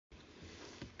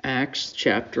Acts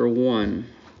chapter 1.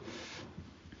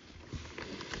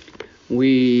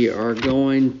 We are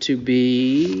going to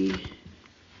be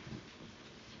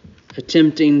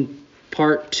attempting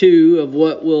part 2 of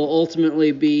what will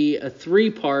ultimately be a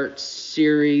 3-part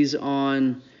series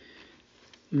on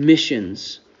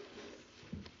missions.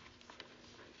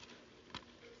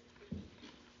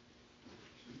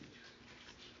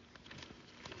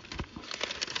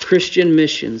 Christian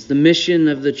missions, the mission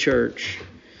of the church.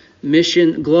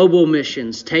 Mission, global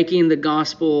missions, taking the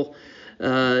gospel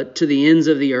to the ends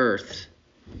of the earth.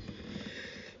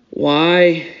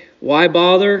 Why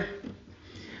bother?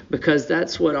 Because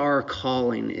that's what our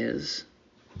calling is.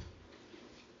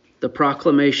 The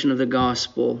proclamation of the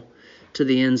gospel to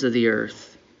the ends of the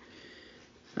earth.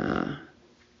 And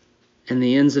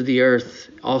the ends of the earth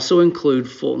also include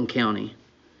Fulton County.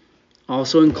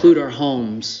 Also include our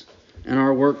homes and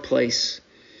our workplace.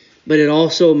 But it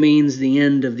also means the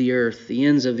end of the earth, the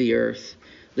ends of the earth,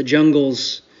 the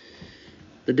jungles,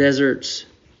 the deserts,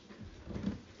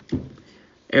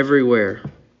 everywhere.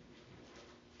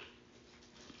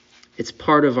 It's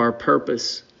part of our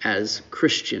purpose as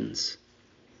Christians.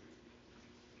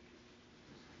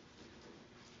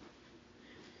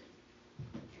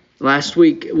 Last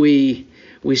week we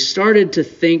started to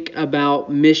think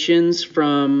about missions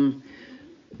from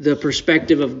the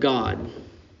perspective of God.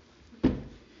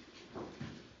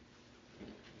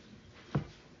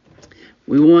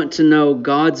 We want to know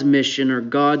God's mission or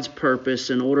God's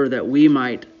purpose in order that we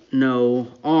might know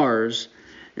ours.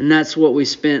 And that's what we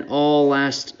spent all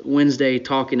last Wednesday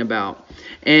talking about.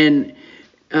 And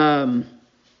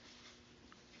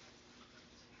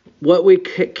what we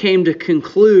came to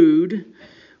conclude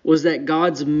was that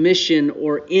God's mission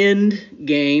or end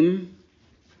game,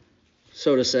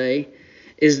 so to say,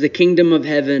 is the kingdom of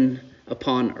heaven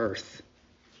upon earth.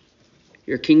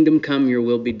 Your kingdom come, your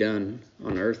will be done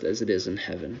on earth as it is in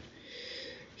heaven.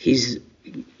 He's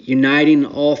uniting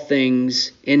all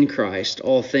things in Christ,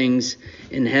 all things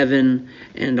in heaven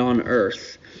and on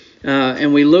earth.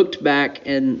 And we looked back,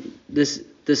 and this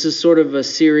is sort of a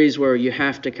series where you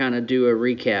have to kind of do a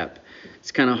recap.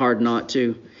 It's kind of hard not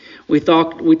to. We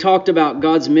talked about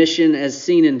God's mission as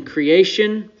seen in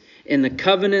creation, in the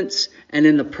covenants, and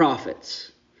in the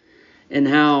prophets, and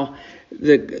how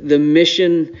the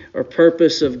mission or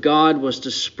purpose of God was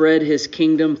to spread His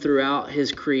kingdom throughout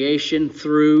His creation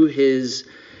through His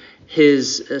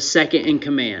second in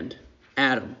command,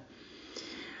 Adam.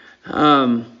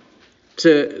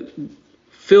 To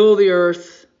fill the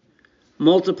earth,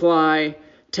 multiply,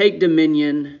 take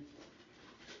dominion,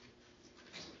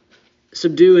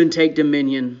 subdue and take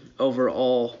dominion over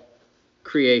all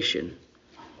creation,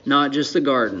 not just the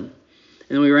garden.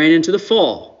 And then we ran into the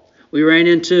fall. We ran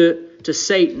into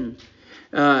Satan,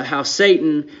 how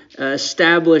Satan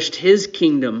established his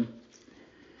kingdom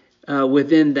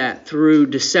within that through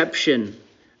deception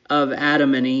of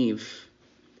Adam and Eve.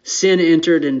 Sin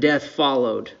entered and death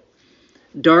followed.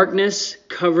 Darkness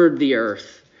covered the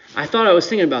earth. I was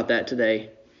thinking about that today.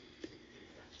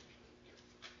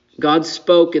 God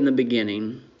spoke in the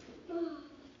beginning,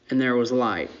 and there was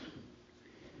light.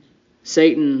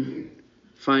 Satan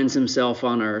finds himself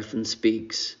on earth and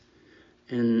speaks.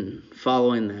 And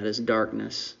following that is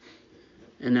darkness.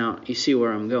 And now you see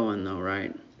where I'm going though,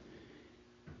 right?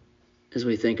 As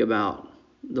we think about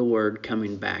the word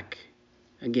coming back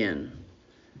again,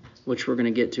 which we're going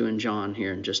to get to in John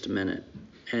here in just a minute.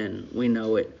 And we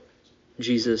know it,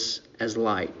 Jesus as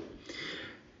light.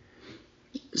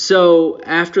 So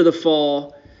after the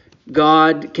fall,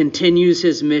 God continues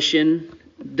His mission.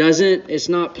 It's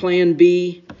not plan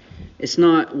B. It's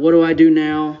not what do I do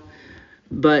now?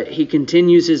 But He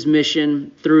continues His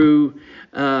mission through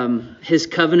His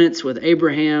covenants with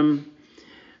Abraham,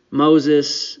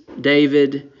 Moses,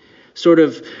 David, sort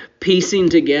of piecing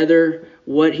together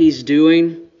what He's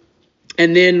doing.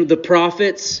 And then the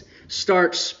prophets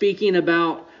start speaking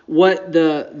about what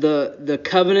the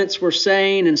covenants were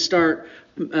saying and start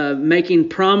making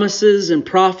promises and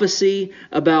prophecy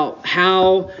about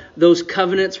how those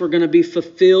covenants were going to be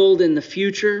fulfilled in the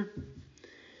future.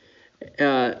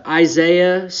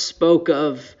 Isaiah spoke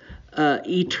of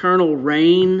eternal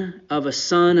reign of a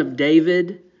son of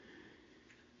David.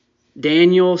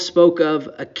 Daniel spoke of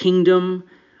a kingdom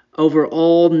over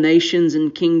all nations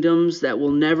and kingdoms that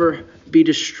will never be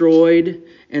destroyed,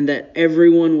 and that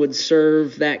everyone would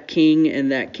serve that king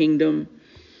and that kingdom.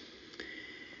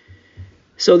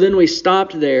 So then we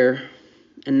stopped there,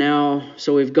 and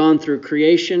so we've gone through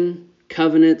creation,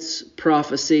 covenants,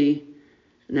 prophecy.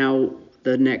 Now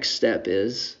the next step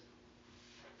is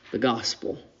the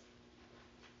gospel,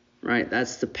 right?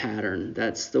 That's the pattern.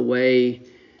 That's the way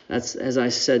That's, as I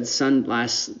said this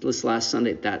last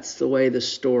Sunday, that's the way the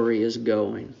story is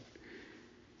going.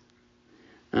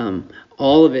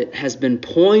 All of it has been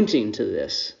pointing to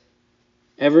this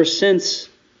ever since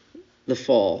the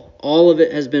fall. All of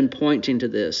it has been pointing to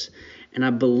this. And I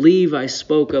believe I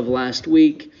spoke of last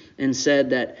week and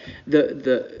said that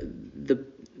the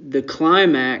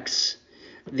climax,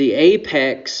 the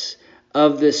apex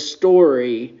of this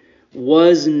story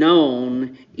was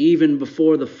known even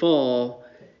before the fall,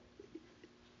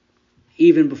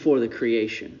 even before the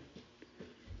creation.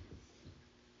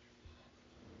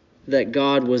 That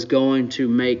God was going to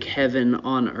make heaven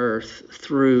on earth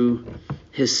through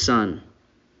His Son.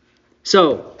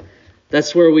 So,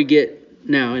 that's where we get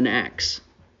now in Acts.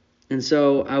 And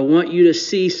so I want you to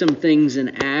see some things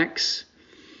in Acts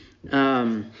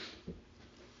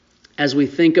as we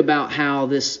think about how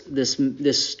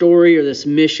this story or this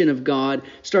mission of God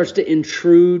starts to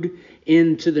intrude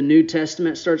into the New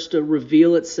Testament, starts to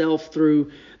reveal itself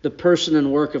through the person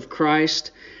and work of Christ.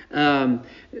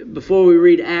 Before we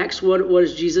read Acts, what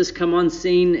does Jesus come on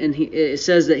scene? And it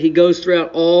says that he goes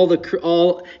throughout all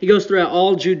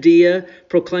Judea,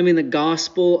 proclaiming the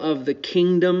gospel of the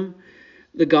kingdom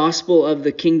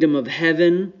of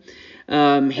heaven.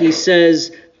 He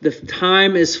says the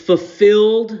time is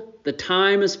fulfilled. The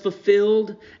time is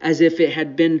fulfilled as if it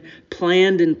had been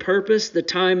planned and purposed. The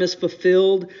time is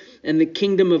fulfilled, and the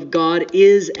kingdom of God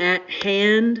is at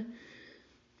hand.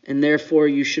 And therefore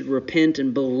you should repent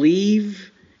and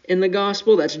believe in the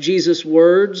gospel. That's Jesus'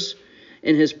 words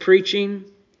in his preaching.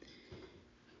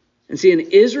 And see, and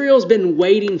Israel's been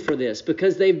waiting for this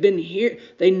because they've been here.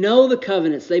 They know the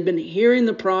covenants. They've been hearing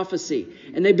the prophecy.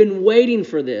 And they've been waiting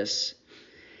for this.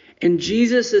 And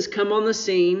Jesus has come on the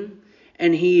scene.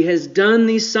 And he has done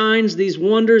these signs, these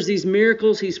wonders, these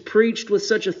miracles. He's preached with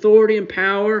such authority and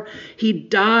power. He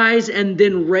dies and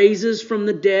then raises from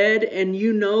the dead. And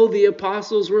you know the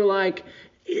apostles were like,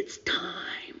 it's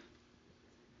time.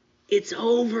 It's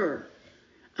over.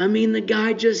 I mean, the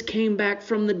guy just came back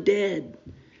from the dead.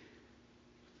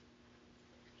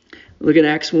 Look at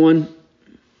Acts 1,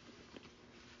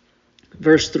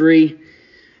 verse 3.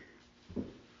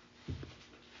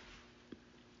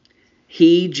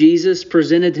 He, Jesus,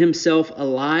 presented himself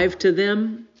alive to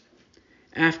them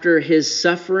after his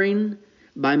suffering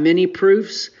by many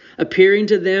proofs, appearing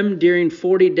to them during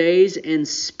 40 days and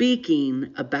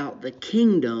speaking about the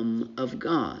kingdom of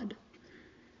God.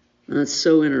 Now, that's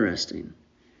so interesting.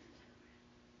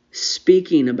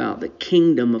 Speaking about the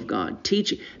kingdom of God.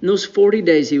 Teaching. In those 40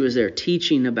 days he was there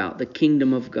teaching about the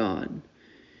kingdom of God.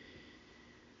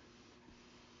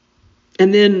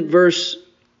 And then verse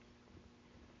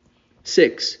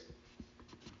 6.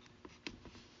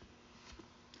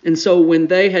 And so when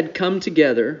they had come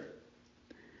together,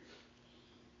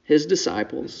 his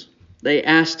disciples, they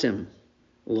asked him,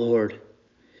 Lord,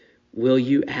 will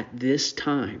you at this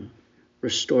time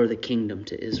restore the kingdom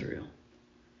to Israel?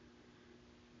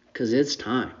 Because it's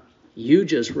time. You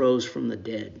just rose from the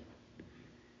dead.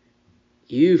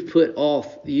 You've put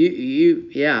all,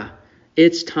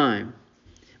 it's time.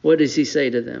 What does he say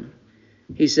to them?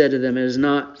 He said to them, it is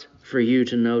not for you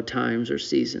to know times or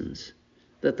seasons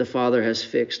that the Father has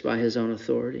fixed by his own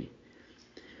authority.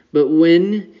 But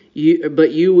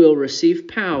you will receive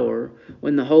power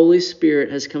when the Holy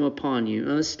Spirit has come upon you.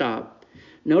 Now let's stop.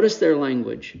 Notice their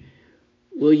language.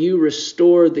 Will you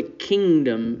restore the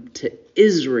kingdom to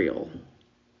Israel?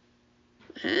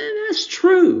 And that's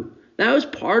true. That was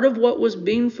part of what was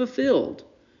being fulfilled.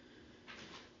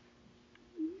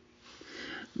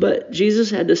 But Jesus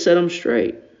had to set them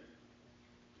straight.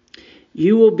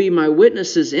 You will be my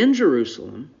witnesses in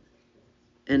Jerusalem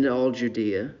and all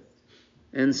Judea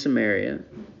and Samaria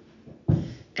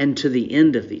and to the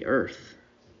end of the earth.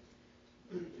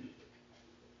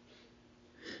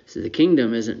 So the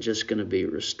kingdom isn't just going to be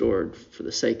restored for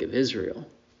the sake of Israel.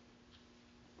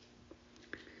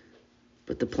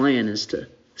 But the plan is to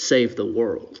save the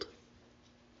world.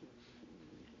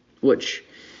 Which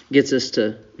gets us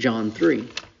to John 3,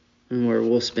 and where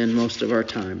we'll spend most of our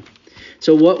time.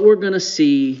 So what we're going to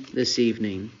see this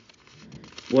evening,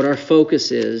 what our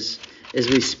focus is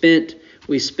we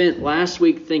spent last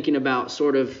week thinking about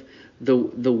sort of the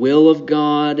will of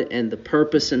God and the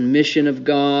purpose and mission of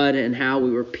God and how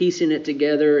we were piecing it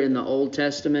together in the Old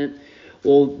Testament.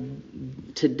 Well,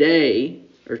 today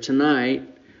or tonight,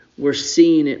 we're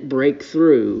seeing it break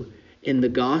through in the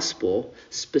gospel,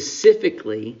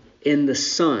 specifically in the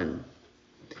Son.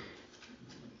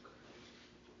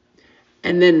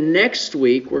 And then next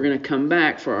week, we're going to come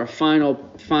back for our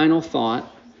final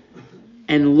thought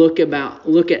and look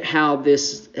at how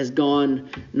this has gone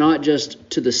not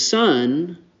just to the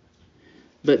Son,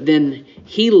 but then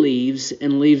he leaves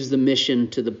and leaves the mission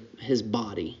to his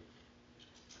body.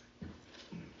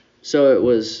 So it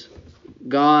was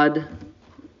God,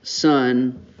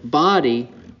 Son, body,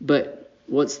 but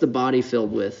what's the body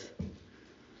filled with?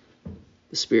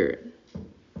 The Spirit.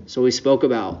 So we spoke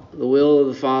about the will of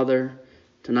the Father.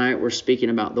 Tonight we're speaking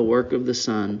about the work of the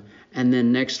Son. And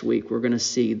then next week we're going to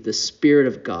see the Spirit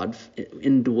of God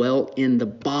indwelt in the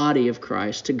body of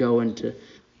Christ to go and to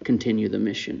continue the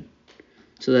mission.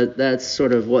 So that's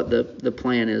sort of what the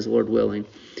plan is, Lord willing.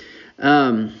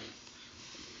 John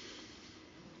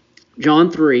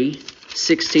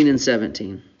 3:16 and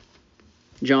 17.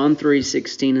 John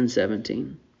 3:16 and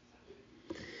 17.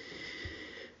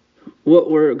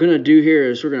 What we're going to do here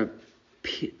is we're going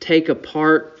to take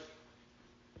apart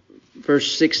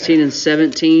verse 16 and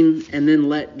 17 and then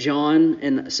let John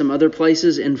and some other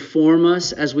places inform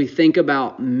us as we think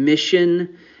about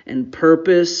mission and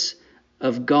purpose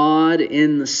of God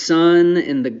in the Son,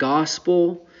 in the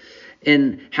gospel,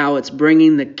 and how it's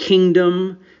bringing the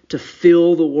kingdom to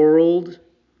fill the world.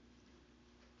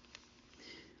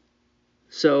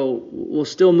 So we'll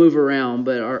still move around,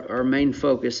 but our main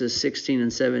focus is 16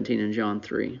 and 17 in John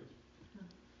 3.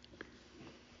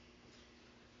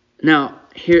 Now,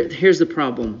 here's the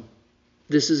problem.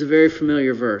 This is a very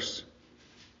familiar verse.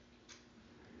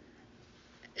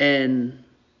 And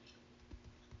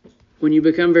when you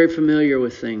become very familiar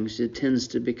with things, it tends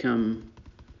to become,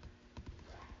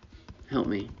 help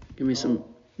me, give me some,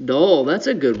 dull. That's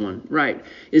a good one. Right.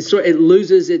 It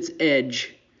loses its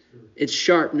edge, its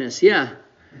sharpness. Yeah.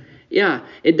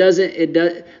 It does.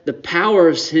 The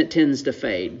power tends to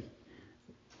fade.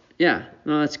 Yeah.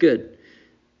 No, that's good.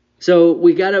 So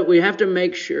we have to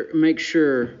make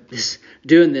sure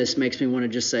doing this makes me want to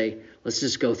just say, let's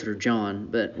just go through John,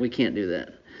 but we can't do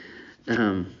that.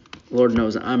 Lord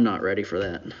knows I'm not ready for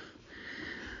that.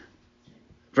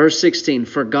 Verse 16,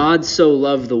 for God so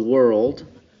loved the world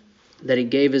that he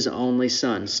gave his only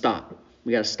Son. Stop.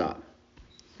 We got to stop.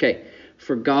 Okay.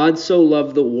 For God so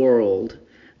loved the world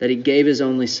that he gave his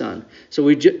only Son. So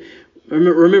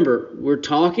remember, we're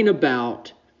talking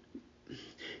about,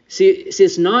 see,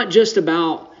 it's not just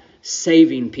about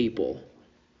saving people.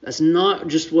 That's not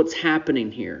just what's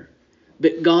happening here.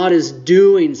 But God is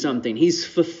doing something. He's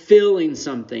fulfilling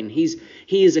something. He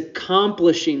is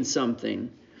accomplishing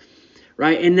something.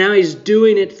 Right? And now he's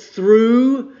doing it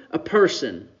through a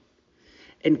person.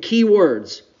 And key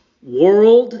words,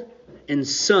 world and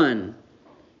Son.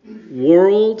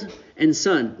 World and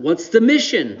Son. What's the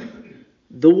mission?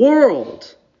 The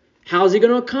world. How's he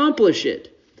going to accomplish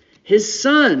it? His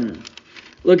Son.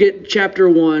 Look at chapter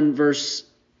 1, verse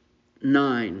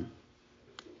 9.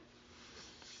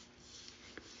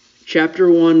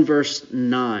 Chapter 1, verse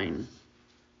 9.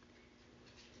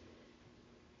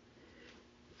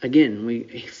 Again, we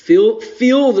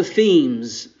feel the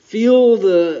themes, feel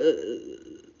the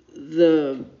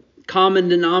common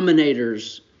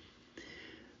denominators.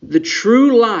 The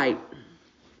true light,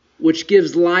 which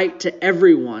gives light to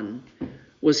everyone,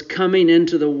 was coming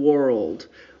into the world.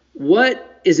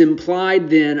 What is implied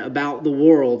then about the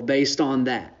world based on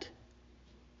that?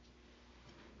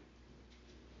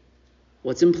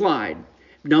 What's implied?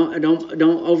 Don't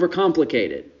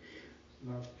overcomplicate it.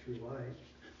 Not true light.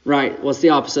 Right. What's the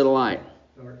opposite of light?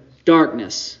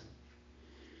 Darkness.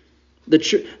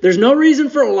 There's no reason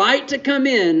for light to come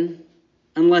in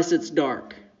unless it's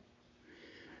dark.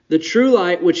 The true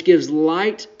light, which gives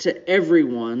light to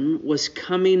everyone, was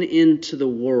coming into the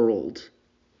world.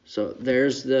 So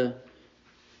there's there's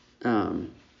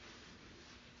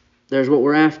what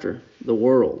we're after, the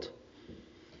world.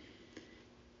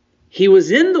 He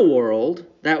was in the world.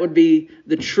 That would be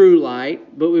the true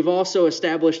light. But we've also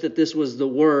established that this was the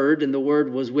Word, and the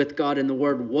Word was with God, and the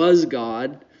Word was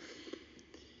God.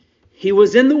 He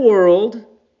was in the world,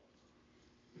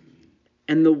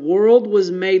 and the world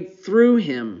was made through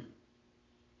him.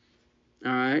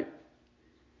 All right?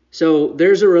 So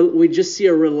we just see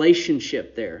a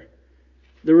relationship there.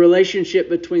 The relationship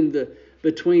between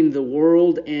the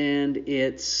world and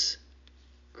its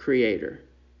creator.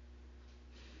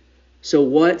 So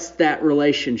what's that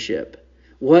relationship?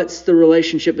 What's the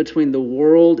relationship between the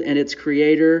world and its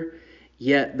creator?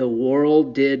 Yet the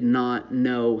world did not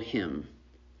know him.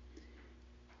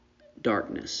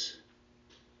 Darkness.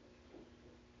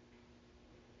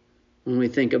 When we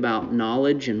think about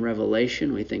knowledge and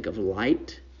revelation, we think of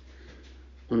light.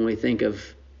 When we think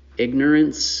of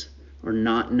ignorance or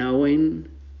not knowing,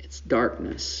 it's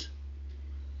darkness.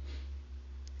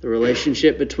 The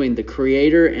relationship between the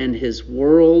Creator and his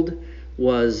world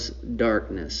was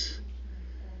darkness.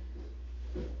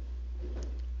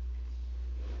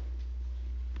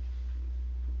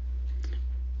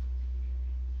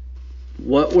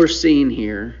 what we're seeing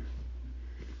here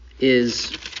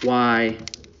is why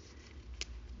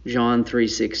John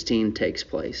 3:16 takes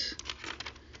place.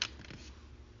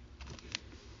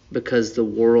 Because the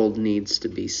world needs to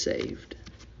be saved.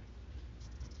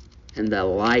 And the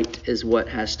light is what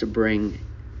has to bring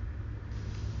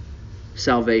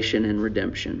salvation and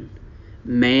redemption.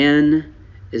 Man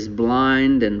is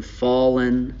blind and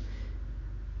fallen,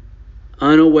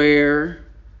 unaware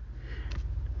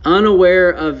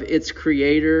of its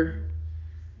Creator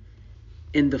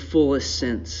in the fullest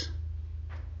sense.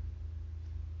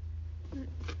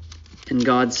 And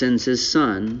God sends His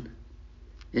Son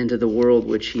into the world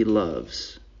which He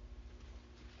loves.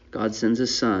 God sends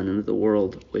His Son into the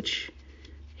world which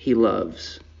He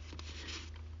loves.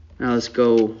 Now let's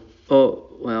go.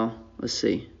 Let's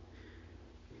see.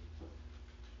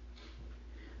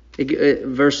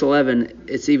 Verse 11,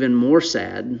 it's even more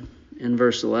sad in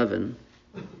verse 11.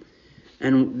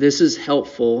 And this is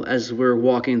helpful as we're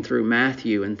walking through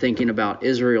Matthew and thinking about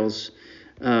Israel's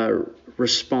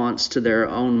response to their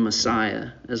own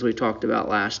Messiah, as we talked about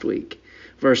last week.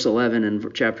 Verse 11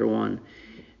 in chapter 1.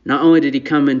 Not only did He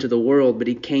come into the world, but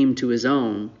He came to His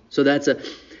own. So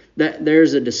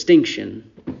there's a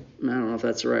distinction. I don't know if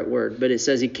that's the right word, but it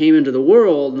says He came into the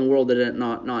world, and the world did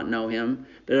not know Him.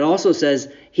 But it also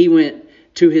says He went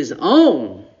to His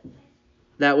own.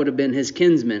 That would have been His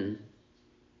kinsmen,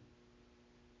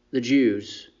 the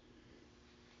Jews.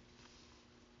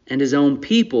 And His own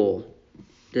people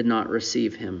did not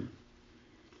receive Him.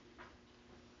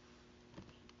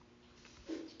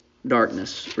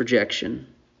 Darkness, rejection.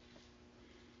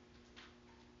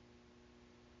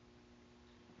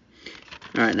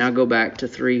 All right, now go back to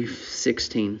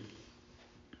 3:16.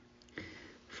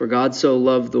 For God so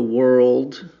loved the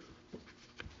world,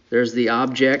 there's the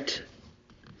object,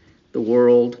 the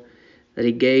world, that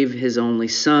He gave His only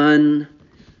Son,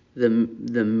 the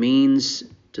means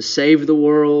to save the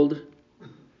world,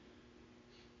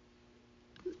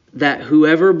 that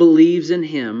whoever believes in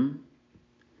Him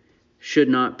should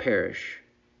not perish.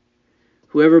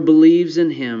 Whoever believes in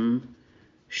Him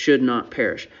should not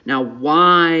perish. Now,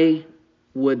 why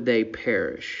would they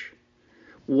perish?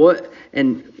 What?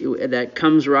 And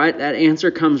that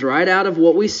answer comes right out of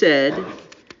what we said.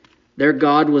 Their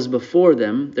God was before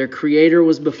them, their Creator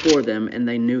was before them, and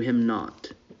they knew Him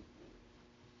not.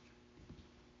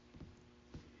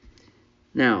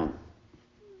 Now,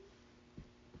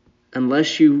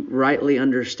 unless you rightly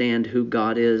understand who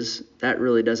God is, that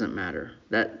really doesn't matter.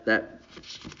 I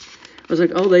was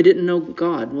like, oh, they didn't know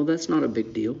God. Well, that's not a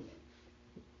big deal.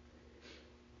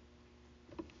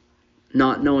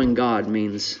 Not knowing God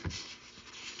means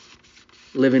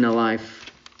living a life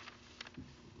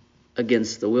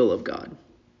against the will of God.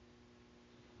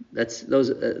 Those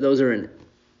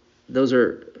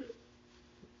are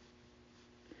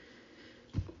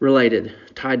related,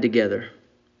 tied together.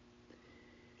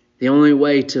 The only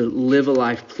way to live a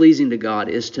life pleasing to God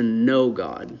is to know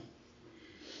God.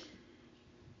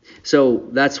 So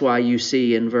that's why you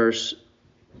see in verse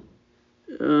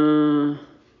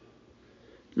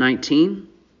 19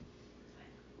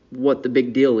 what the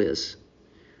big deal is.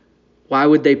 Why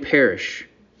would they perish?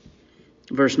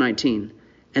 Verse 19.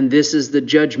 And this is the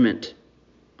judgment.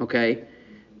 Okay?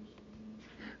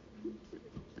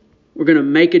 We're going to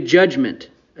make a judgment.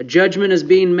 A judgment is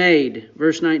being made.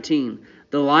 Verse 19.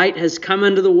 The light has come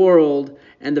into the world,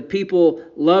 and the people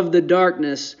loved the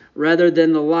darkness rather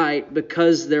than the light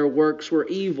because their works were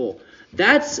evil.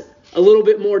 That's a little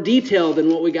bit more detail than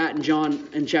what we got in John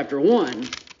in chapter 1.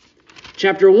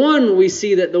 Chapter 1, we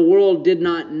see that the world did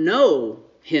not know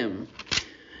Him.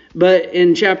 But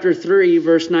in chapter 3,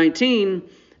 verse 19,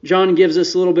 John gives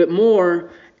us a little bit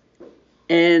more.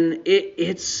 And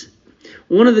it's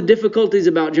one of the difficulties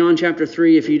about John chapter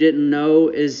 3, if you didn't know,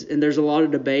 is, and there's a lot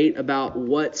of debate about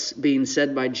what's being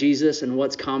said by Jesus and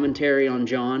what's commentary on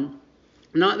John.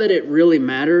 Not that it really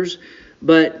matters,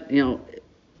 but,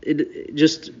 it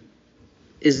just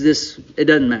is this, it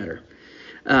doesn't matter.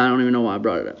 I don't even know why I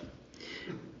brought it up.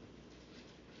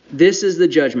 This is the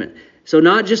judgment. So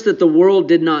not just that the world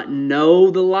did not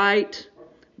know the light,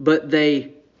 but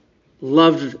they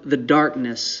loved the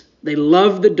darkness. They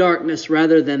loved the darkness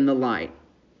rather than the light.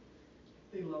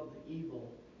 They loved the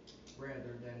evil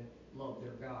rather than love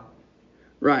their God.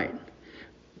 Right.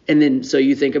 And then so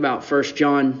you think about 1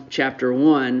 John chapter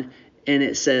 1, and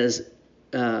it says,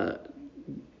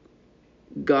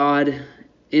 God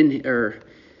in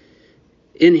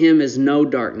Him is no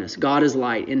darkness. God is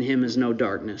light. In Him is no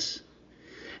darkness.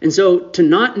 And so to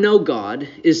not know God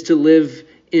is to live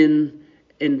in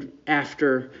and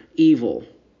after evil.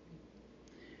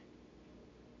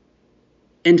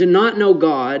 And to not know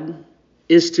God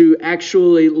is to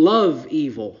actually love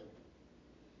evil.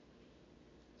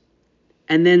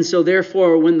 And then so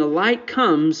therefore when the light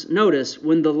comes, notice,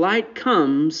 when the light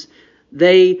comes,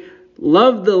 they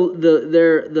loved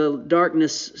the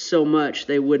darkness so much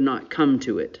they would not come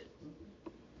to it.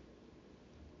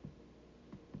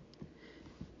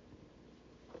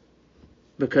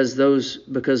 Because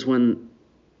when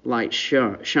light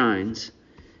shines,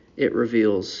 it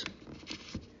reveals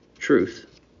truth.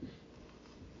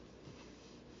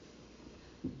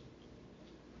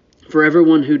 For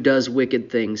everyone who does wicked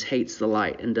things hates the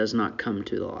light and does not come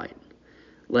to the light,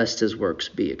 lest his works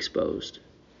be exposed.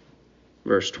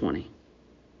 Verse 20.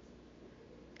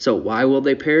 So why will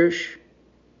they perish?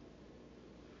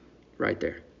 Right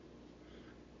there.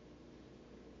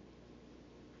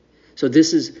 So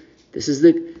this is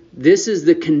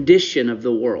the condition of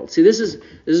the world. See, this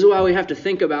is why we have to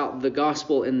think about the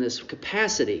gospel in this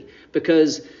capacity,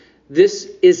 because this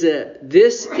is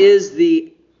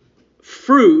the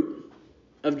fruit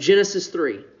of Genesis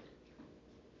 3.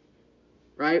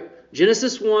 Right?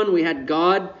 Genesis 1, we had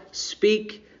God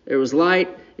speak, there was light,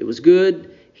 it was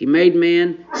good. He made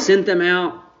man, sent them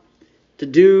out to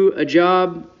do a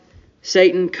job.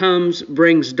 Satan comes,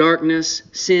 brings darkness,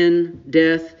 sin,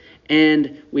 death,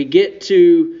 and we get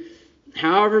to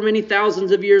however many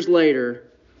thousands of years later,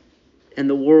 and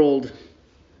the world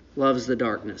loves the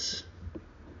darkness.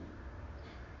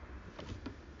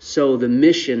 So the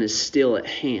mission is still at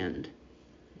hand.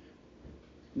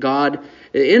 God,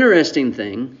 the interesting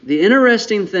thing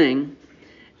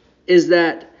is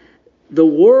that the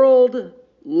world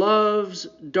loves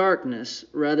darkness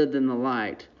rather than the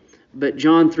light. But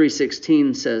John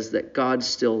 3:16 says that God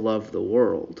still loved the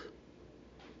world.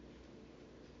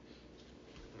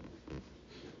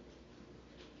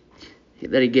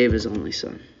 That he gave his only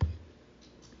son.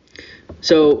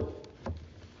 So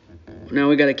now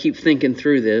we got to keep thinking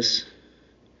through this.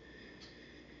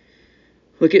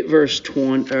 Look at verse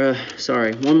 20.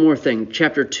 One more thing.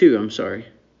 Chapter 2,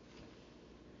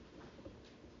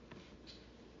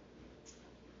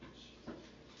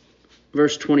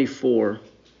 Verse 24.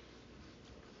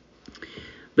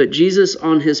 But Jesus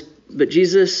on his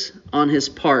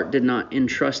part did not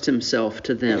entrust himself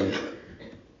to them.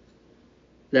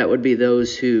 That would be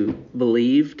those who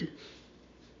believed,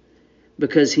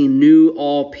 because he knew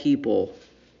all people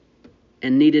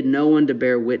and needed no one to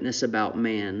bear witness about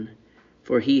man,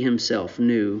 for he himself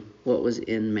knew what was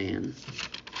in man.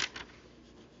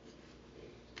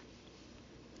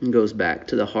 It goes back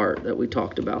to the heart that we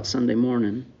talked about Sunday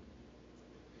morning.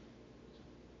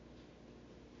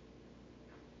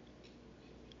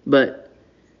 But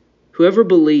whoever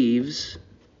believes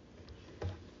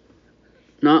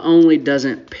not only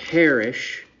doesn't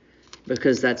perish,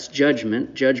 because that's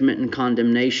judgment and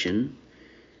condemnation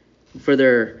for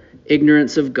their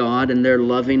ignorance of God and their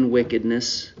loving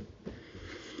wickedness,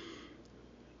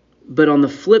 but on the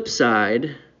flip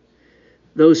side,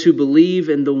 those who believe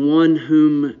in the one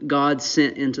whom God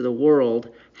sent into the world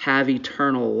have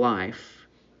eternal life.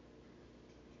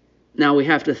 Now we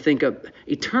have to think of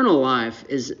eternal life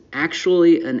is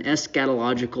actually an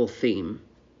eschatological theme.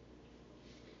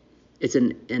 It's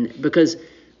because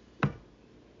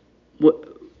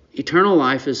eternal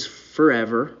life is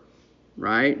forever,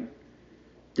 right?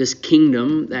 This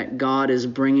kingdom that God is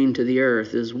bringing to the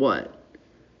earth is what?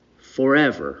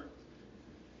 Forever.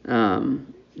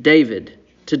 David,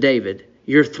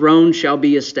 your throne shall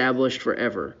be established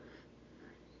forever.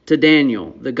 To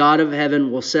Daniel, the God of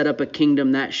heaven will set up a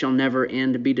kingdom that shall never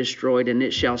end, be destroyed, and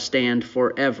it shall stand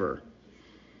forever.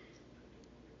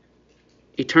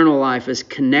 Eternal life is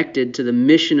connected to the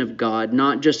mission of God,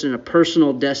 not just in a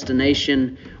personal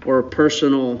destination or a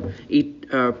personal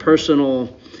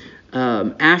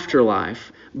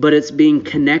afterlife, but it's being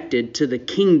connected to the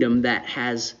kingdom that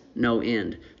has no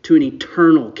end, to an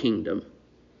eternal kingdom.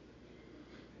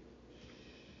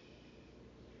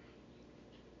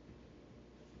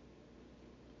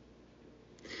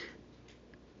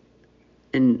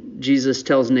 And Jesus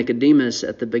tells Nicodemus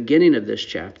at the beginning of this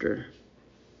chapter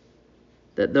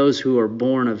that those who are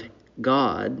born of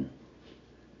God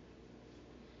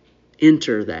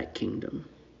enter that kingdom.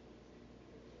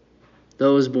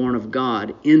 Those born of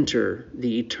God enter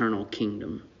the eternal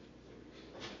kingdom.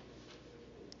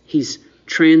 He's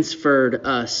transferred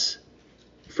us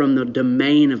from the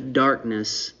domain of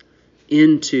darkness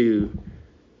into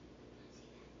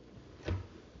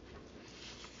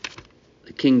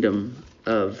the kingdom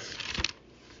of,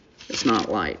 it's not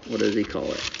light. What does he call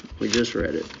it? We just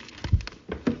read it.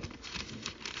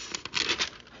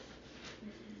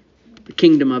 The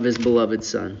kingdom of his beloved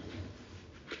Son.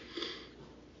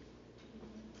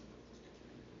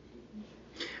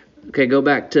 Okay, go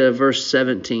back to verse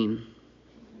 17.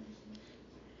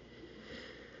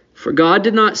 For God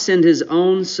did not send his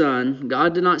own Son,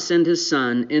 God did not send his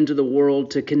Son into the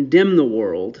world to condemn the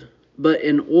world, but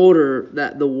in order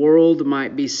that the world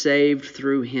might be saved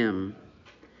through him.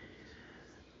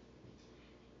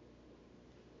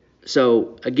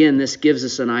 So, again, this gives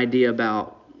us an idea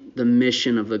about the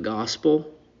mission of the gospel,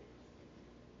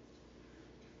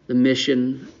 the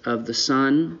mission of the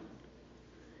Son.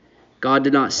 God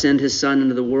did not send his Son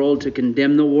into the world to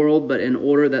condemn the world, but in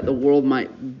order that the world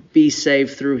might be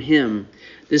saved through him.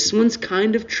 This one's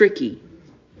kind of tricky,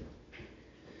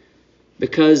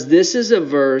 because this is a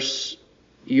verse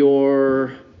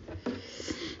I'm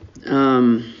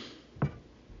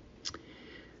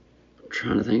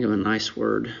trying to think of a nice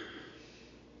word.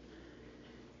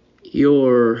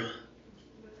 Your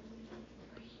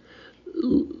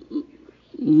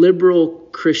liberal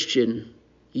Christian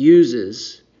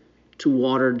uses to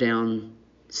water down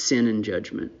sin and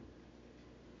judgment.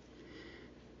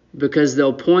 Because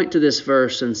they'll point to this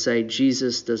verse and say,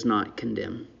 Jesus does not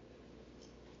condemn.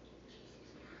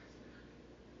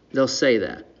 They'll say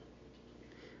that.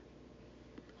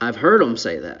 I've heard them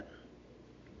say that.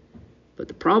 But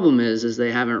the problem is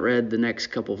they haven't read the next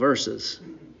couple verses.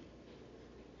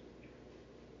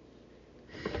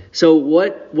 So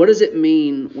what does it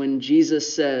mean when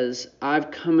Jesus says,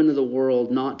 I've come into the world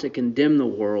not to condemn the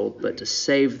world, but to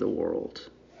save the world?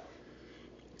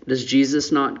 Does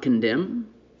Jesus not condemn?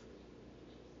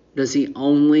 Does he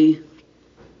only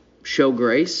show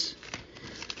grace?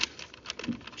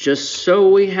 Just so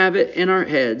we have it in our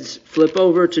heads, flip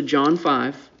over to John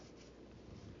 5,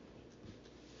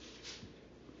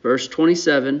 verse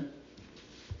 27.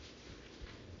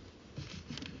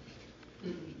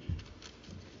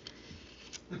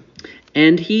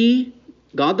 And he,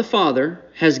 God the Father,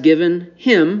 has given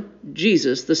him,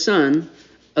 Jesus the Son,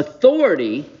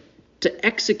 authority to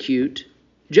execute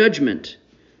judgment,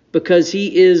 because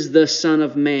he is the Son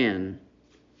of Man.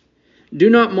 Do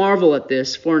not marvel at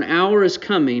this, for an hour is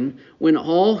coming when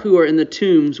all who are in the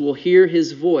tombs will hear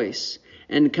his voice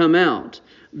and come out,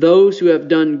 those who have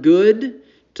done good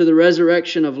to the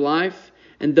resurrection of life,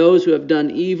 and those who have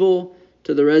done evil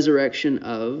to the resurrection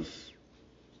of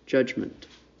judgment.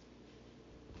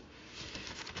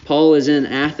 Paul is in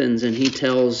Athens and he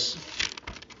tells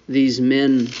these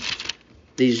men,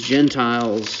 these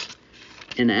Gentiles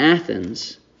in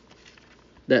Athens,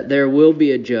 that there will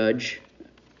be a judge,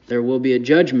 there will be a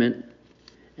judgment,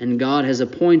 and God has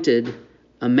appointed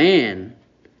a man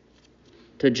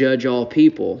to judge all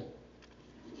people.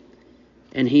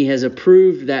 And he has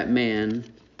approved that man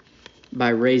by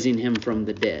raising him from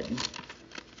the dead.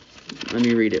 Let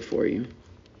me read it for you.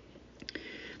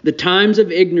 The times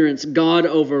of ignorance God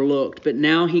overlooked, but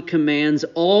now he commands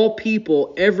all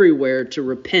people everywhere to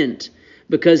repent,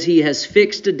 because he has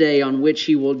fixed a day on which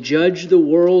he will judge the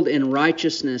world in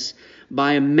righteousness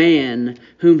by a man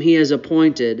whom he has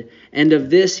appointed, and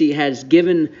of this he has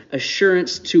given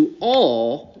assurance to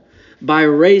all by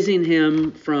raising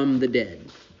him from the dead.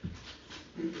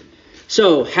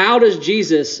 So, how does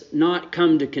Jesus not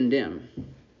come to condemn,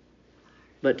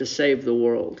 but to save the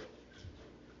world?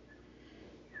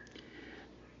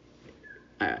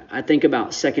 I think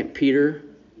about 2 Peter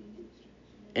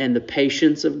and the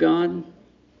patience of God,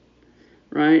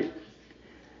 right?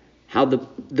 How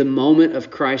the moment of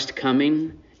Christ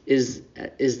coming is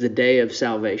the day of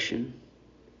salvation.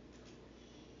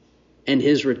 And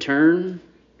his return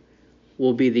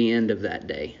will be the end of that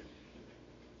day.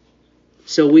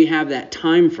 So we have that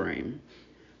time frame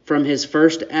from his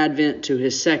first advent to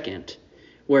his second,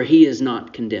 where he is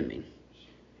not condemning,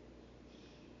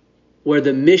 where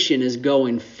the mission is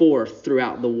going forth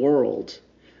throughout the world,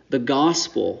 the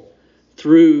gospel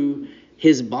through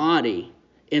his body,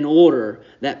 in order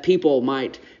that people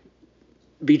might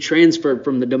be transferred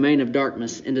from the domain of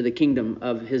darkness into the kingdom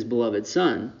of his beloved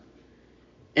Son.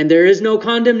 And there is no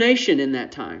condemnation in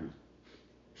that time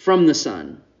from the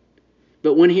Son.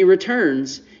 But when he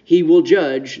returns, he will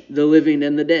judge the living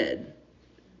and the dead.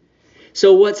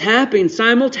 So what's happening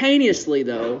simultaneously,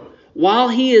 though, while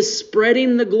he is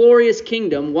spreading the glorious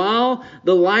kingdom, while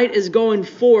the light is going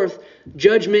forth,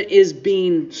 judgment is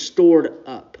being stored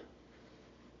up.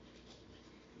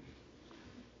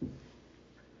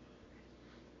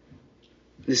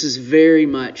 This is very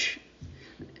much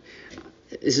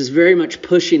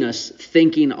pushing us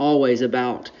thinking always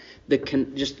about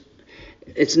just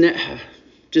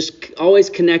always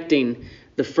connecting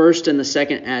the first and the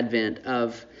second advent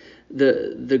of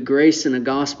the grace and the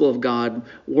gospel of God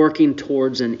working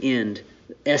towards an end,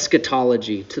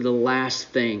 eschatology, to the last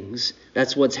things.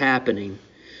 That's what's happening.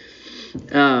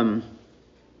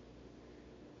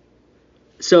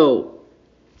 So,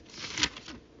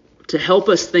 to help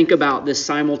us think about this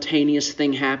simultaneous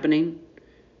thing happening,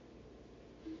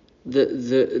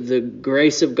 the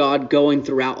grace of God going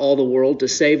throughout all the world to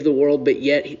save the world, but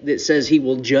yet it says he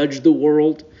will judge the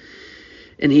world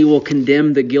and he will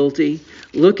condemn the guilty.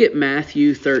 Look at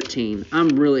Matthew 13. I'm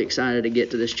really excited to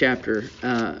get to this chapter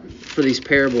for these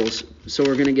parables. So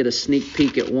we're going to get a sneak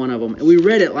peek at one of them. We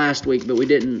read it last week, but we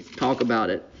didn't talk about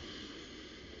it.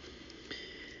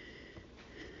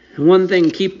 One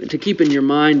thing to keep in your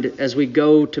mind as we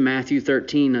go to Matthew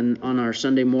 13 on our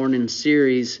Sunday morning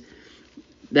series,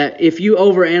 that if you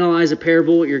overanalyze a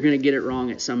parable, you're going to get it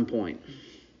wrong at some point.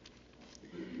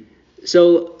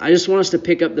 So I just want us to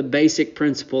pick up the basic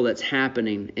principle that's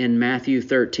happening in Matthew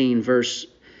 13, verse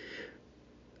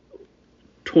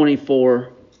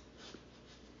 24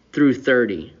 through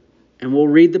 30. And we'll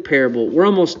read the parable. We're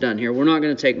almost done here. We're not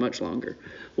going to take much longer.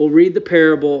 We'll read the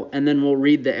parable and then we'll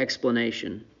read the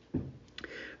explanation.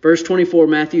 Verse 24,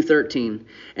 Matthew 13.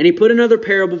 And he put another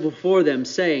parable before them,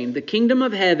 saying, the kingdom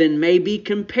of heaven may be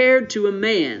compared to a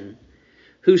man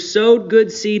who sowed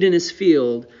good seed in his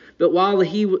field, but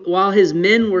while his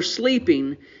men were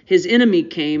sleeping, his enemy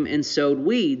came and sowed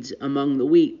weeds among the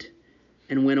wheat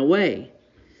and went away.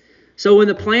 So when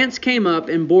the plants came up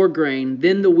and bore grain,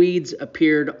 then the weeds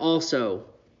appeared also.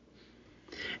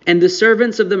 And the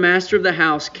servants of the master of the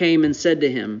house came and said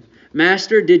to him,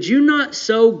 Master, did you not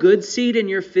sow good seed in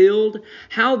your field?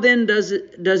 How then does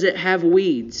it have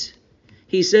weeds?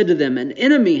 He said to them, an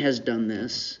enemy has done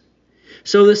this.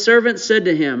 So the servants said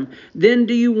to him, then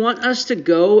do you want us to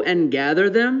go and gather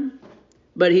them?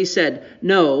 But he said,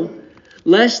 no,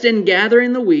 lest in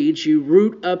gathering the weeds you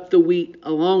root up the wheat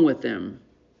along with them.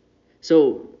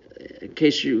 So,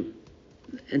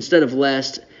 instead of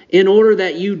lest, in order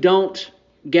that you don't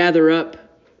gather up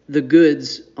the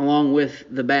goods along with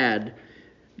the bad,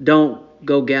 don't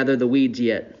go gather the weeds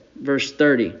yet. Verse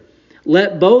 30.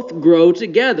 Let both grow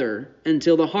together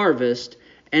until the harvest,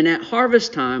 and at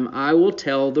harvest time I will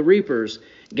tell the reapers,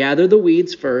 gather the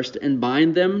weeds first and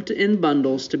bind them in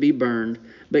bundles to be burned,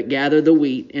 but gather the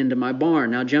wheat into my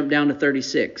barn. Now jump down to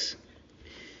 36.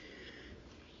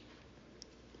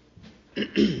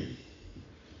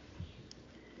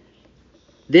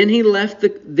 Then he left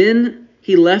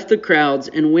the crowds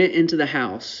and went into the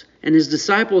house, and his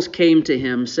disciples came to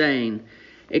him, saying,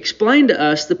 explain to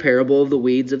us the parable of the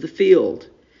weeds of the field.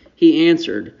 He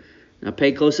answered, now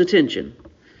pay close attention.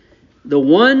 The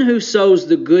one who sows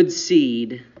the good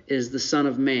seed is the Son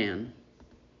of Man.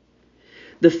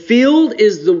 The field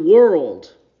is the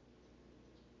world.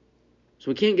 So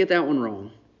we can't get that one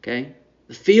wrong, okay?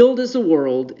 The field is the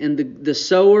world, and the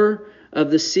sower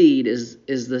of the seed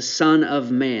is the Son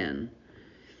of Man.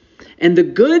 And the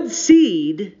good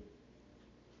seed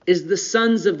is the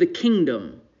sons of the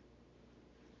kingdom.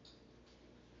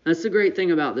 That's the great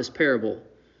thing about this parable.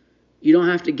 You don't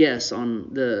have to guess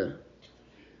on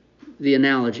the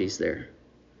analogies there.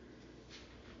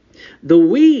 The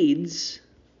weeds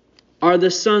are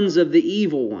the sons of the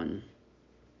evil one.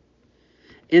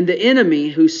 And the enemy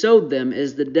who sowed them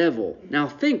is the devil. Now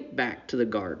think back to the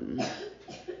garden.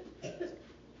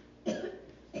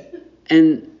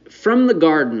 And from the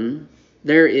garden,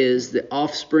 there is the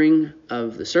offspring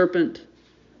of the serpent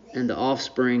and the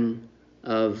offspring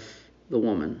of the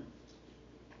woman.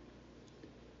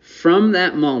 From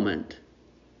that moment,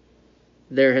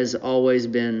 there has always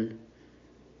been,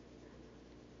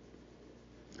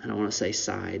 I don't want to say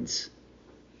sides.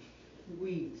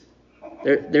 Weeds.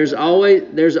 There's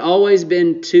always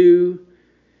been two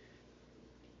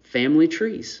family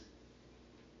trees.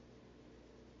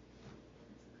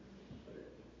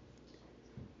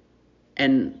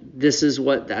 And this is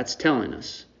what that's telling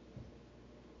us.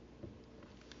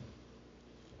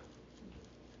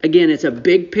 Again, it's a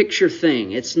big picture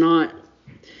thing. It's not.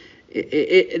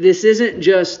 This isn't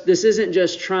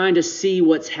just trying to see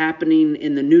what's happening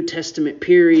in the New Testament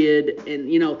period,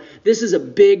 and this is a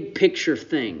big picture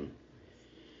thing.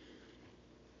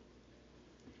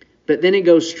 But then it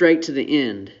goes straight to the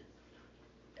end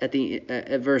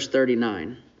at verse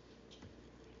 39.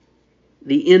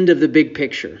 The end of the big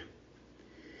picture.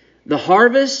 The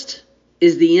harvest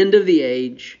is the end of the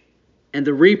age, and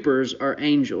the reapers are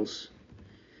angels.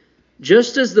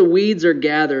 Just as the weeds are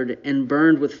gathered and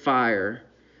burned with fire,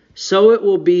 so it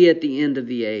will be at the end of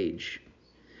the age.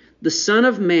 The Son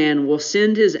of Man will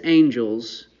send his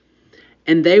angels,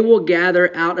 and they will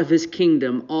gather out of his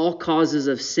kingdom all causes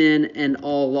of sin and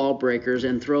all lawbreakers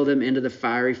and throw them into the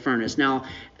fiery furnace. Now,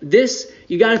 this,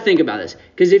 you got to think about this,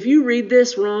 because if you read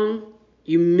this wrong,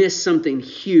 you miss something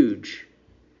huge.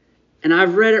 And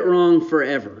I've read it wrong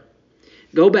forever.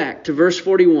 Go back to verse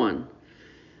 41.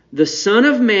 The Son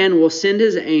of Man will send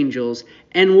his angels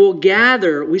and will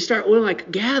gather. We're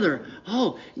like, gather.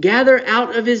 Oh, gather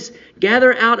out of his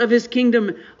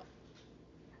kingdom.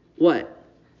 What?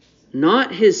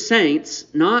 Not his saints,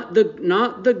 not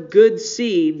the good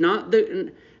seed,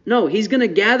 no, he's going to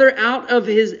gather out of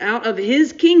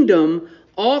his kingdom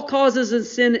all causes of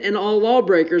sin and all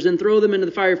lawbreakers and throw them into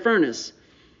the fiery furnace.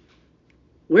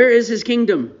 Where is his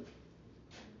kingdom?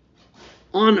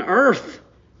 On earth.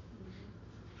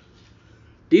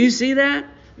 Do you see that?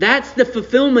 That's the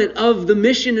fulfillment of the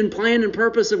mission and plan and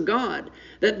purpose of God.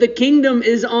 That the kingdom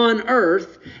is on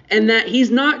earth and that he's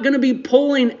not going to be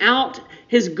pulling out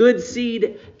his good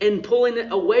seed and pulling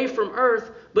it away from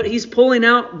earth, but he's pulling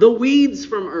out the weeds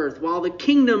from earth while the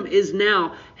kingdom is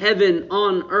now heaven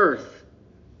on earth.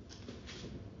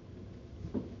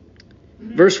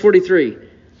 Verse 43.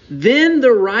 Then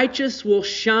the righteous will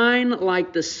shine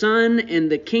like the sun in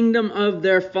the kingdom of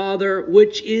their Father,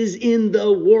 which is in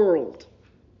the world.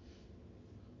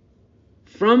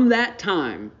 From that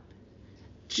time,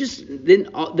 then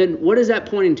what is that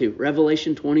pointing to?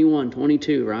 Revelation 21,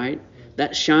 22, right?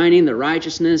 That shining, the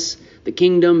righteousness, the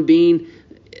kingdom being,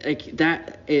 like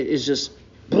that is just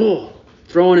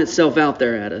throwing itself out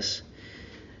there at us.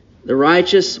 The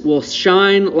righteous will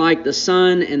shine like the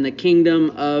sun in the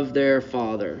kingdom of their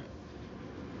Father.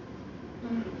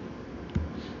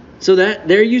 So that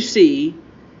there you see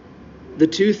the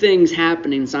two things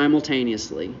happening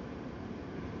simultaneously.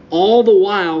 All the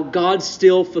while, God's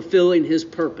still fulfilling his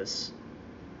purpose.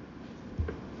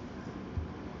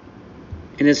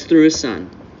 And it's through his Son,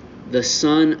 the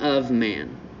Son of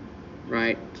Man.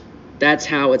 Right? That's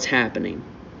how it's happening.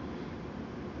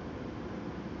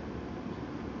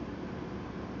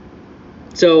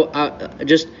 So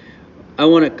I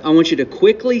want you to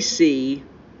quickly see,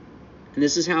 and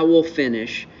this is how we'll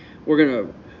finish. We're going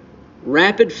to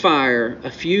rapid fire a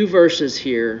few verses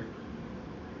here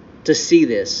to see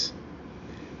this,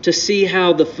 to see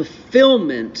how the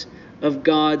fulfillment of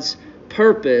God's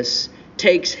purpose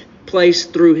takes place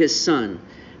through his Son.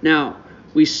 Now,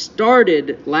 we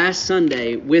started last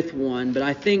Sunday with one, but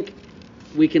I think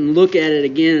we can look at it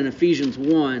again in Ephesians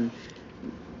 1.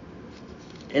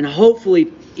 And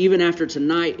hopefully, even after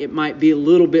tonight, it might be a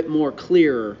little bit more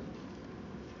clearer.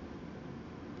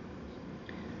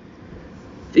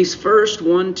 These first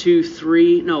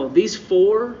these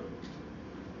four,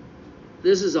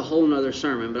 this is a whole nother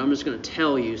sermon, but I'm just going to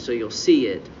tell you so you'll see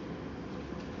it.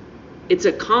 It's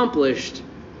accomplished.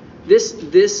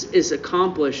 This is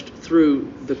accomplished through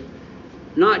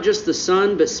not just the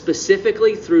Son, but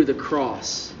specifically through the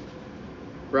cross.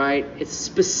 Right? It's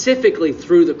specifically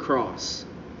through the cross.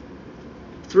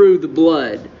 Through the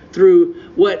blood, through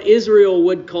what Israel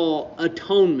would call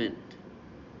atonement.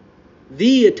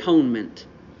 The atonement.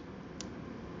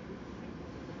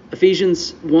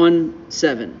 Ephesians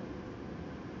 1:7.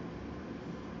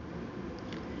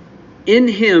 In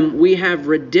him we have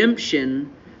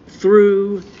redemption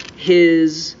through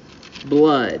his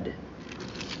blood.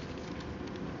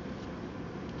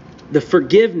 The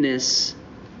forgiveness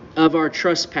of our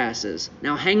trespasses.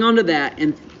 Now hang on to that,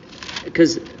 and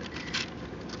because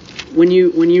when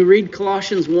you read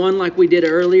Colossians 1 like we did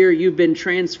earlier, you've been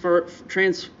delivered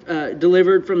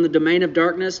from the domain of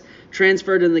darkness,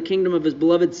 transferred in the kingdom of his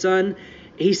beloved Son.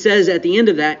 He says at the end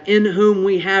of that, in whom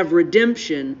we have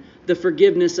redemption, the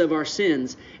forgiveness of our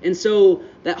sins. And so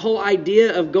that whole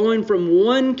idea of going from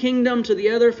one kingdom to the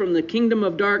other, from the kingdom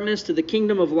of darkness to the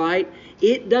kingdom of light,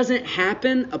 it doesn't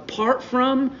happen apart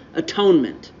from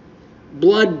atonement.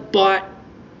 Blood-bought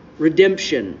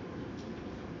redemption.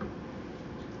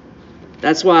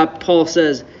 That's why Paul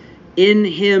says, in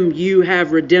him you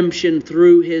have redemption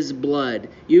through his blood.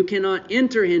 You cannot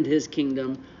enter into his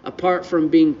kingdom apart from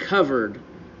being covered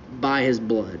by his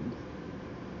blood.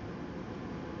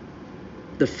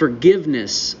 The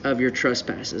forgiveness of your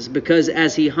trespasses. Because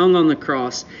as he hung on the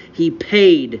cross, he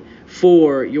paid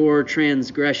for your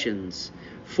transgressions,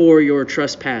 for your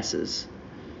trespasses.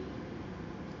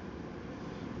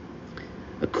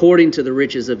 According to the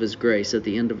riches of his grace, at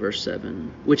the end of verse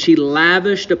 7, which he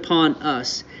lavished upon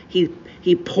us.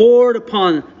 He poured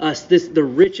upon us the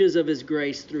riches of his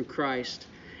grace through Christ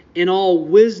in all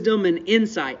wisdom and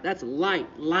insight. That's light,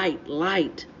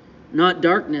 not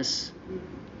darkness.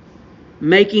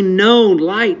 Making known,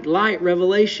 light,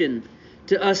 revelation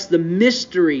to us the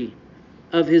mystery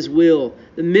of his will.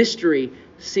 The mystery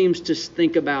seems to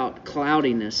think about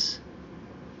cloudiness.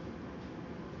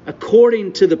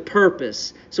 According to the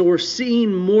purpose. So we're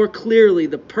seeing more clearly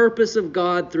the purpose of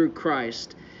God through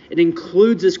Christ. It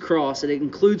includes his cross. It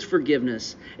includes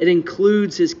forgiveness. It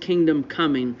includes his kingdom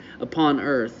coming upon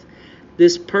earth.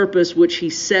 this purpose which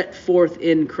he set forth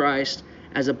in Christ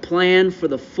as a plan for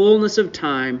the fullness of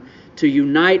time to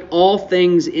unite all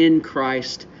things in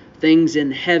Christ, things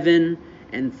in heaven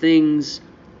and things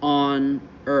on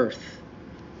earth.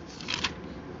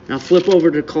 Now flip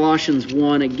over to Colossians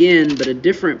 1 again, but a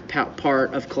different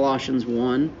part of Colossians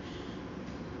 1,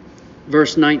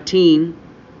 verse 19.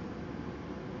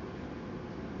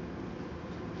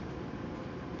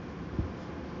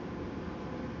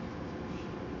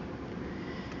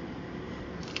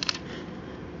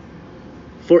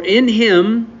 For in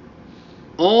him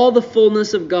all the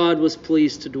fullness of God was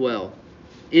pleased to dwell.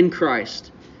 In Christ,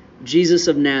 Jesus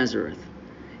of Nazareth.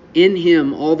 In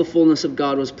him all the fullness of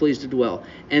God was pleased to dwell.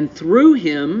 And through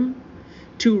him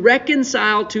to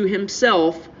reconcile to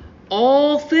himself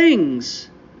all things,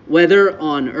 whether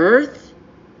on earth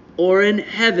or in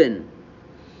heaven.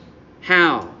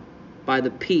 How? By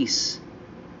the peace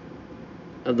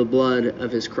of the blood of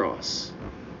his cross.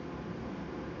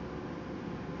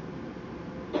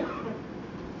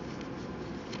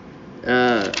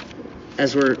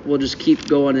 We'll just keep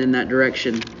going in that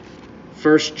direction.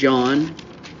 1 John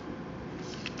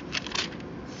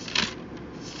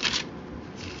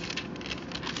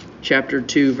chapter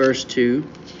 2, verse 2.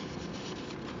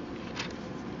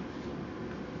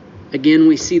 Again,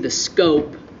 we see the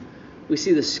scope. We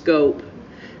see the scope.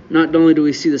 Not only do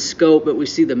we see the scope, but we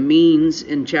see the means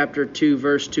in chapter 2,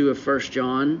 verse 2 of 1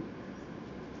 John.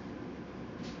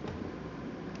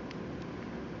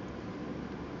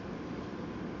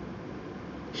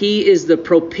 He is the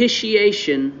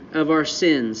propitiation of our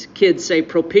sins. Kids, say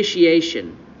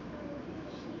propitiation.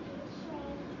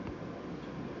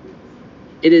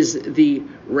 It is the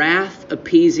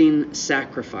wrath-appeasing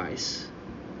sacrifice.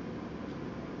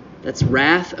 That's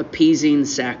wrath-appeasing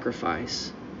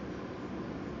sacrifice.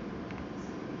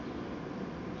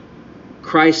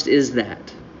 Christ is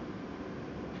that.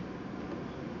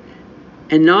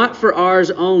 And not for ours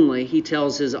only, he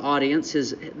tells his audience,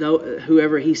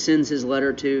 whoever he sends his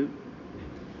letter to,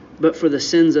 but for the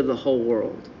sins of the whole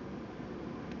world.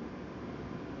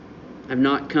 I've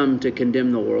not come to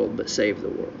condemn the world, but save the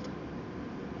world.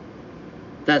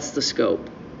 That's the scope.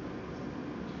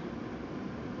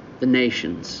 The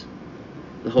nations,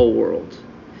 the whole world.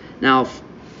 Now,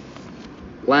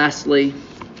 lastly,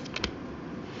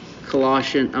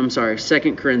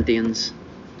 2 Corinthians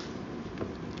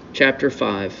chapter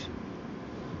 5.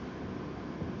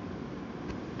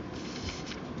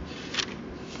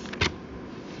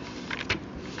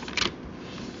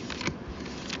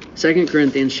 Second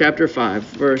Corinthians chapter 5,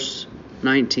 verse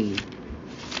 19.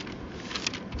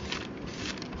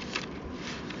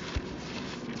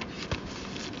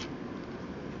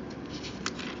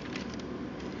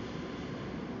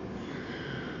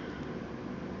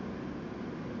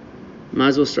 Might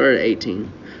as well start at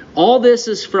 18. All this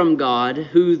is from God,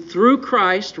 who through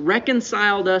Christ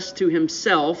reconciled us to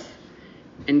himself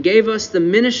and gave us the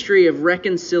ministry of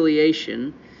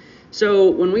reconciliation. So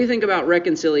when we think about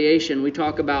reconciliation, we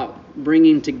talk about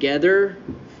bringing together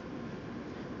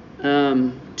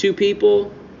two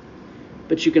people,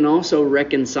 but you can also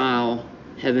reconcile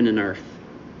heaven and earth.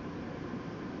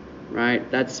 Right?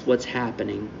 That's what's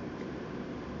happening.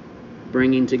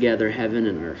 Bringing together heaven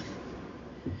and earth.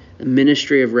 The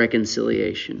ministry of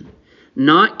reconciliation.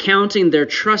 Not counting their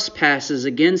trespasses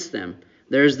against them.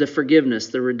 There's the forgiveness,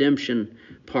 the redemption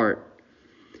part.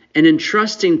 And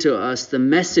entrusting to us the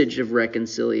message of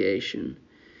reconciliation.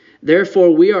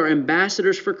 Therefore, we are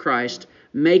ambassadors for Christ,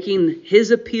 making his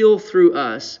appeal through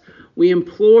us. We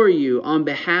implore you on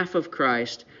behalf of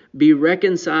Christ, be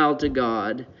reconciled to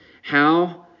God.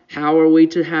 How? How are we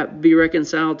to be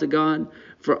reconciled to God?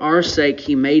 For our sake,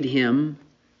 he made him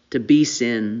to be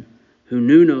sin, who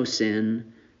knew no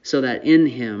sin, so that in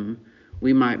him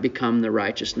we might become the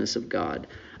righteousness of God.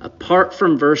 Apart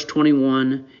from verse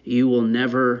 21, you will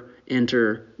never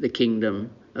enter the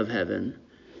kingdom of heaven.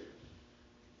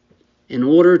 In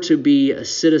order to be a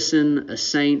citizen, a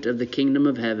saint of the kingdom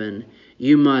of heaven,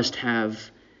 you must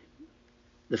have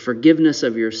the forgiveness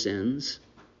of your sins,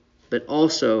 but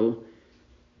also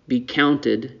be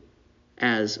counted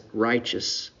as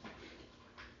righteous.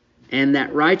 And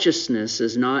that righteousness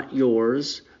is not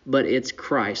yours, but it's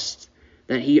Christ's,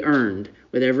 that he earned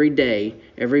with every day,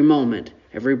 every moment,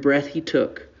 every breath he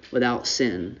took without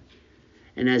sin.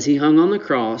 And as he hung on the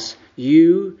cross,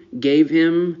 you gave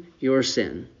him your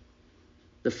sin.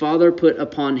 The Father put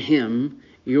upon him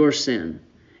your sin.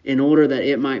 in order that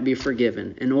it might be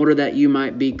forgiven, in order that you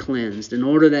might be cleansed, in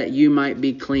order that you might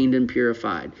be cleaned and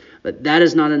purified. But that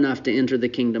is not enough to enter the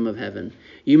kingdom of heaven.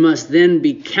 You must then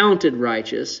be counted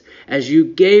righteous. As you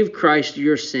gave Christ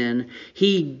your sin,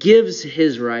 he gives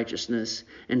his righteousness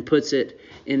and puts it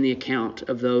in the account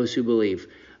of those who believe.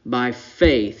 By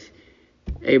faith,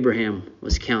 Abraham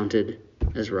was counted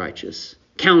as righteous.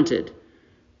 Counted.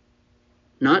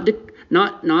 Not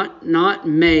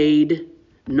made,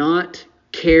 not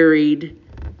carried,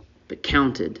 but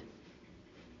counted.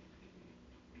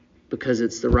 Because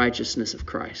it's the righteousness of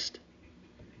Christ.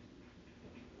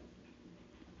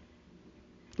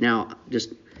 Now,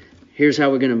 here's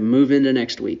how we're going to move into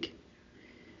next week.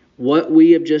 What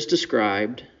we have just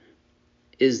described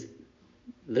is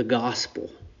the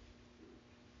gospel.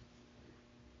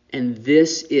 And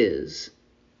this is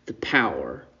the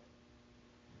power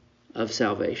of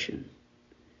salvation.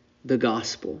 The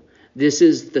gospel. This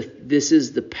is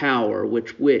the power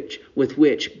with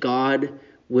which God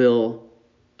will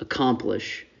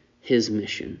accomplish his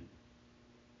mission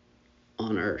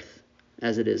on earth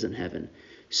as it is in heaven.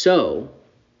 So,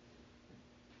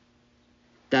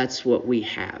 that's what we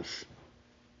have.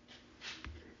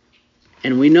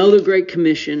 And we know the Great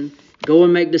Commission, go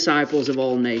and make disciples of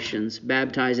all nations,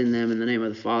 baptizing them in the name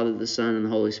of the Father, the Son, and the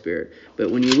Holy Spirit. But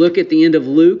when you look at the end of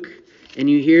Luke and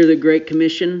you hear the Great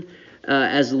Commission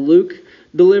as Luke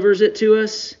delivers it to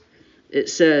us, it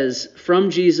says, from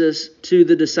Jesus to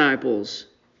the disciples,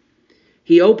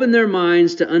 he opened their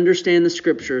minds to understand the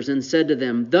Scriptures and said to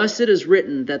them, thus it is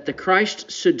written that the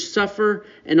Christ should suffer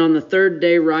and on the third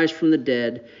day rise from the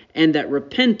dead, and that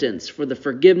repentance for the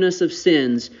forgiveness of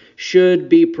sins should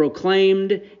be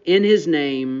proclaimed in his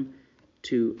name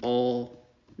to all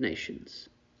nations.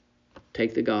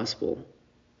 Take the gospel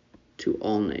to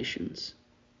all nations.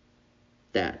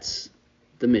 That's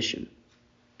the mission.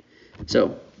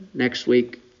 So, next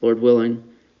week, Lord willing,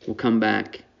 we'll come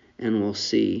back and we'll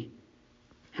see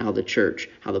how the church,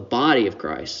 how the body of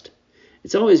Christ.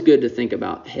 It's always good to think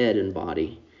about head and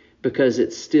body because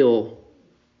it's still,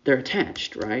 they're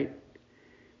attached, right?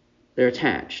 They're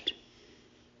attached.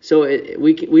 So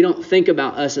we don't think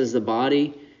about us as the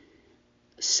body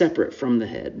separate from the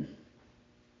head.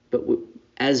 But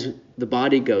as the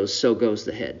body goes, so goes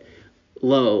the head.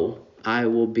 Lo, I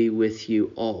will be with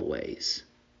you always.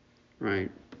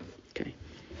 Right? Okay.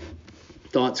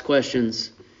 Thoughts,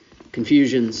 questions,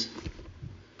 confusions?